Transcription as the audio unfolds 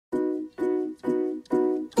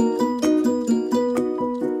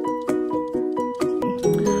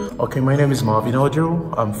Okay, my name is Marvin.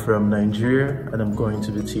 I'm from Nigeria and I'm going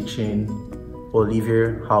to be teaching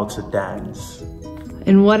Olivia how to dance.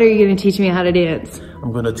 And what are you going to teach me how to dance?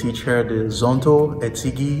 I'm going to teach her the Azonto,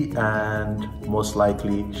 Etigi, and most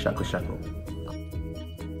likely Shaku Shaku.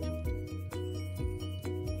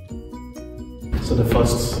 So the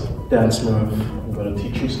first dance move I'm going to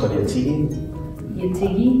teach you is called the Etigi.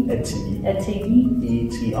 Etigi? Etigi. Etigi?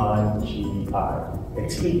 E-T-I-G-I.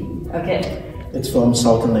 Etigi. Okay. It's from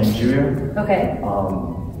southern Nigeria. Okay.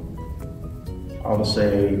 I would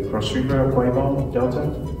say Cross River, Akwa Delta,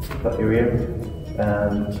 that area.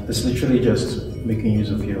 And it's literally just making use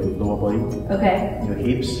of your lower body. Okay. Your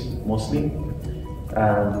hips, mostly.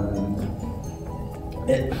 And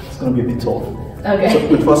it's going to be a bit tough. Okay. So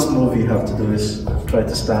the first move you have to do is try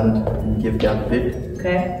to stand and give gap a bit.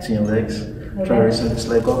 Okay. To your legs. Okay. Try raising this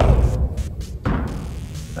leg up.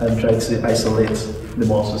 And try to isolate the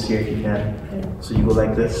muscles here if you can. Okay. So you go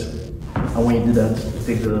like this. And when you do that,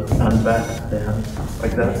 take the hand back, the hand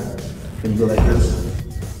like that. Then you go like this.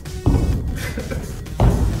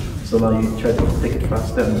 So now you try to take it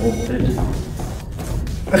faster and move it.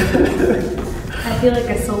 I feel like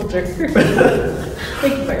a soldier.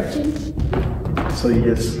 Like marching. So you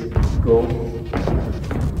just go.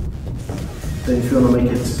 Then if you want to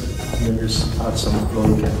make it, then just add some flow.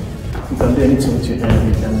 You can do anything with your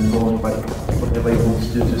hand. You can go on by whatever you want to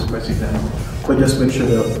do, just press your hand. But just make sure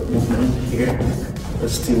the movement here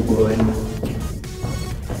is still going.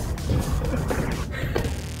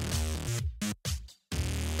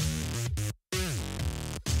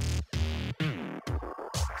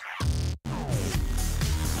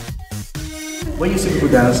 When you see people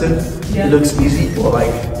dancing, yeah. It looks easy, but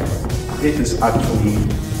like it is actually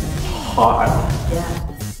hard. Yeah.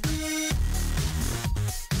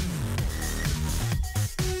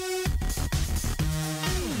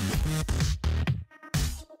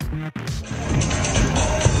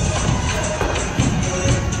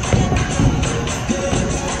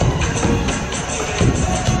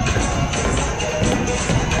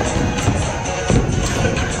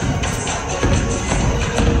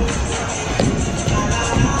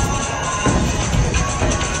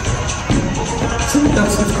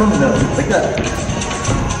 That's it's coming out like that.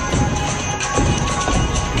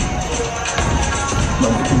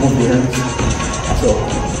 Now you move the hands. So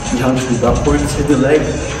the hand should be backwards. Hit the leg.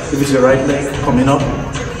 If it's your right leg coming up,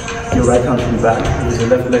 your right hand should be back. If it's your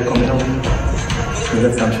left leg coming up, your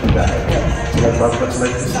left hand should be back. So like backwards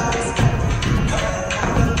like this.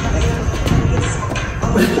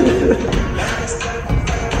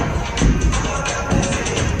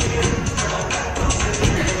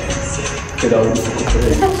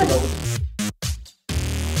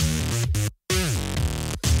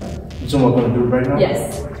 So what we're going to do right now?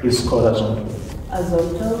 Yes. It's called Azonto.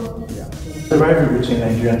 Azonto? Yeah. The rivalry between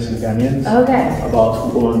Nigerians and Ghanaians. Okay. About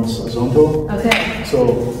who owns Azonto. Okay.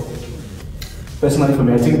 So, personally for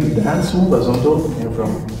me, I think the dance move Azonto came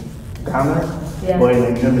from Ghana. Yeah. By a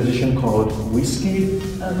Nigerian musician called Whiskey.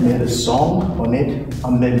 Made a song on it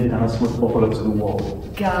and made the dance move popular to the world.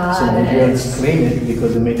 Got so Nigerians claim it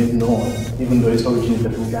because they made it known, even though it's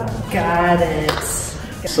originated from Ghana. Got it.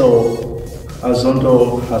 So,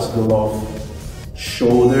 Azonto has a lot of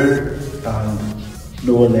shoulder and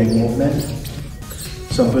lower leg movement.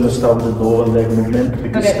 So I'm going to start with the lower leg movement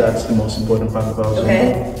because that's the most important part about Azonto.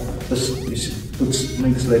 Okay. Just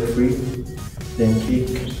make this leg free, then kick.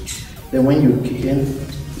 Then when you kick in,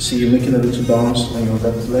 you see you're making a little bounce on your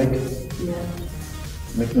left leg. Yeah.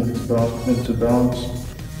 Making a little bounce,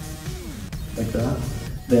 like that.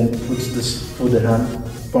 Then put the hand,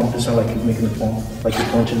 pump this hand like you're making a pump, like you're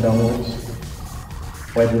punching downwards.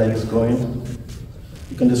 While the leg is going.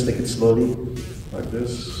 You can just take it slowly, like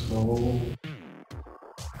this, slow.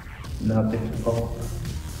 Now take it up.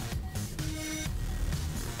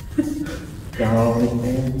 Down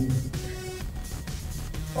again.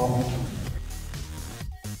 Up.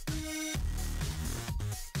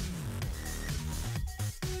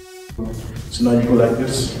 So now you go like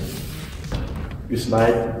this. You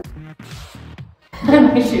slide.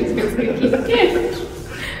 My shoes get squeaky. Then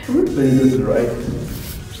you go to the right.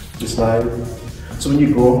 You slide. So when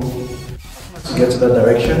you go to get to that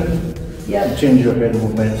direction, you change your head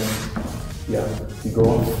movement. Yeah, you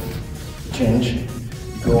go, change,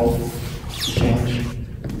 you go, change,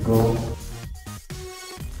 you go.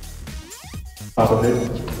 Part of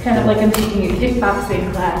it. Kind of like I'm taking a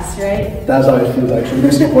kickboxing class, right? That's how it feels actually.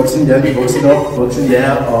 Just boxing there, boxing up, boxing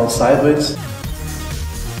there, or sideways.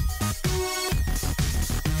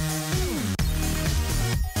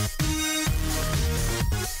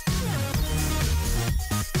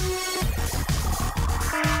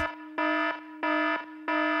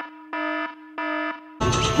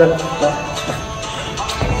 Left.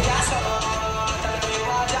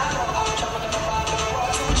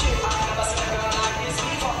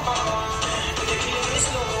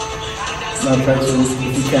 Now try to,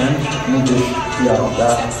 if you can, move this, yeah,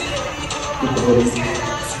 that, with the body.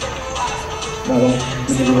 Now don't,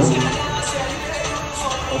 with the room.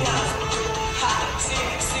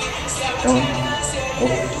 Down,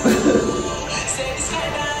 up.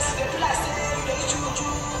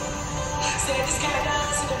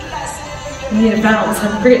 I need a bounce,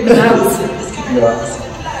 I'm forgetting the bounce. Yeah.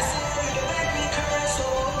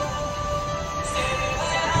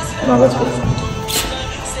 Now let's go.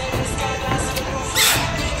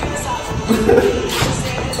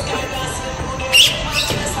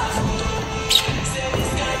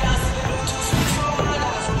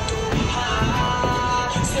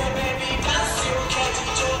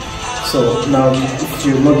 So now if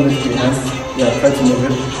you're not lifting your hand, yeah, try to move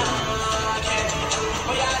it.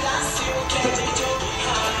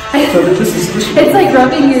 So this is it's like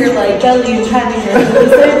rubbing your like belly and patting your head at the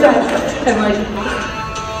same time. I'm like,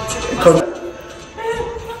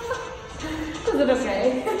 is it okay?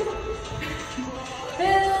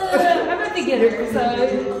 I'm a beginner, so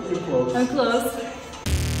I'm close.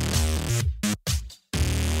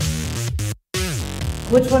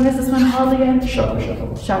 Which one is this one called again? Shaku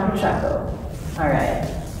Shaku. Shaku Shaku. Alright.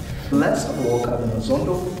 Let's have a walk out in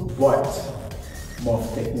Azonto, but more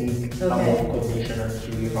of technique and more coordination, and it's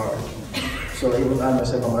really hard. So even I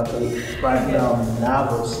myself, I'm actually right now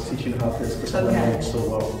nervous teaching how this because I don't know it so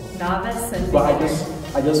well. Novice and but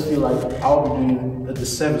I just feel like I'll be doing a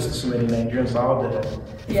disservice to so many Nigerians out there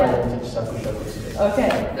if I don't teach Shaku Shaku today.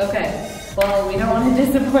 Okay. Well, we don't want to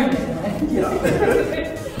disappoint you. Yeah.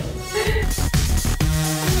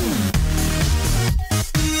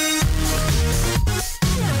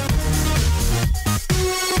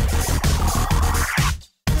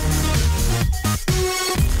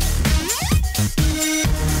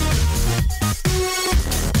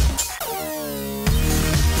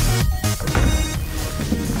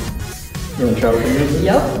 You want to try with the music?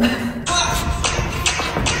 Yep.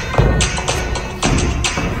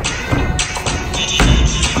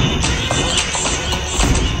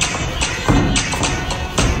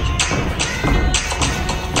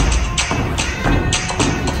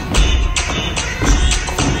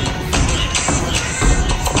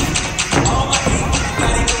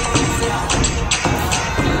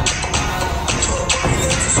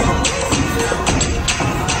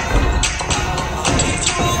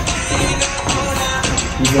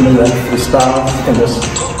 Even like the style, you can just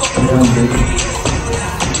put it on big.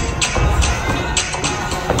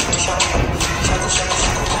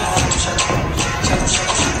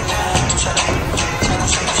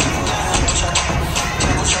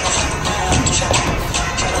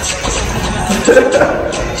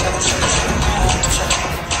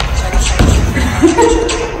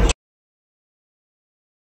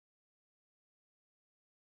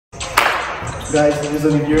 Guys, this is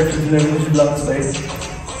Olivia, she's never in the vlog space.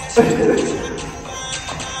 So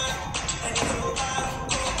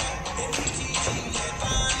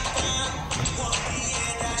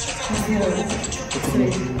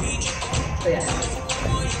yeah.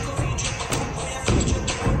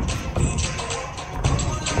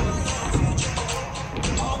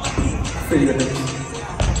 Feel your hips.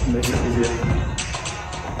 Makes it easier.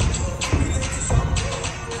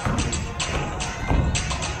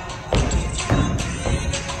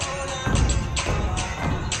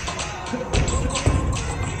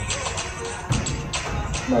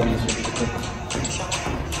 Now you should be quick.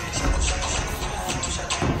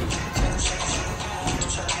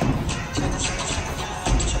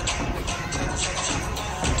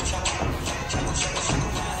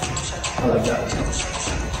 I like that.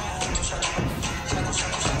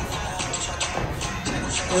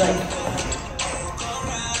 You like it?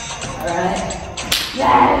 Alright.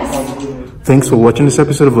 Yes! Thanks for watching this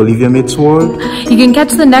episode of Olivia Meets World. You can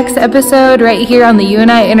catch the next episode right here on the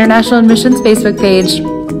UNI International Admissions Facebook page.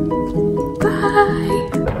 Bye!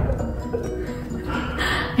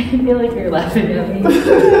 I feel like you're laughing at me.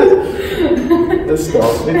 Let's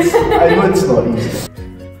stop. I know it's not easy.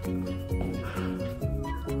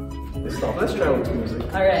 Let's stop. Let's try with music.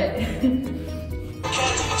 Alright.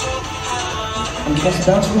 And you can sit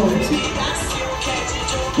down slow, let's see.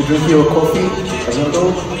 You drink your coffee, Azonto?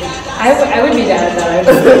 I would be down with that.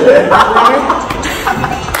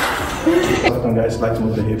 Sometimes guys like to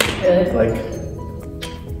move the hip. Really? Like,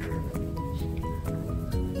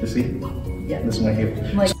 you see? Yeah. This is my hip.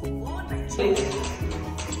 Like,